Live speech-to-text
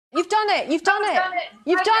done it. You've done it.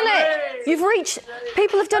 You've done it. You've reached...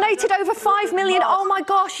 People have donated over 5 million. Oh, my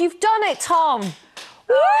gosh, you've done it, Tom.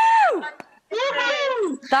 Woo!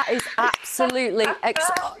 That is absolutely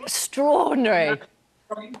extraordinary.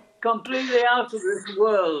 Completely out of this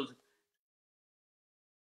world.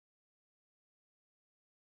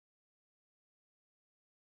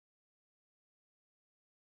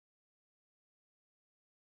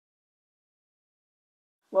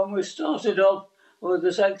 When we started off with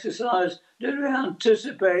this exercise, did we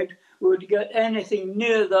anticipate we would get anything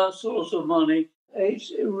near that source of money?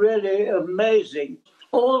 It's really amazing.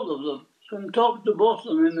 All of them, from top to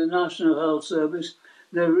bottom in the National Health Service,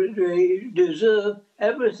 they deserve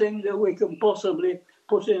everything that we can possibly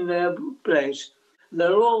put in their place.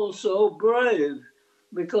 They're all so brave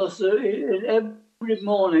because every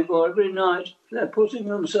morning or every night they're putting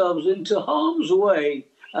themselves into harm's way.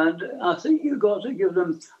 And I think you've got to give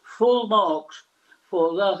them full marks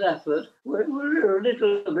for that effort. We're a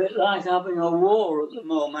little bit like having a war at the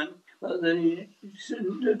moment. But the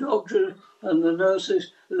doctors and the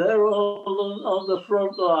nurses, they're all on the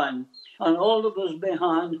front line. And all of us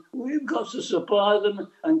behind, we've got to supply them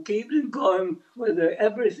and keep them going with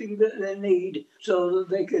everything that they need so that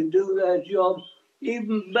they can do their job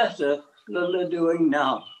even better than they're doing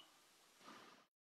now.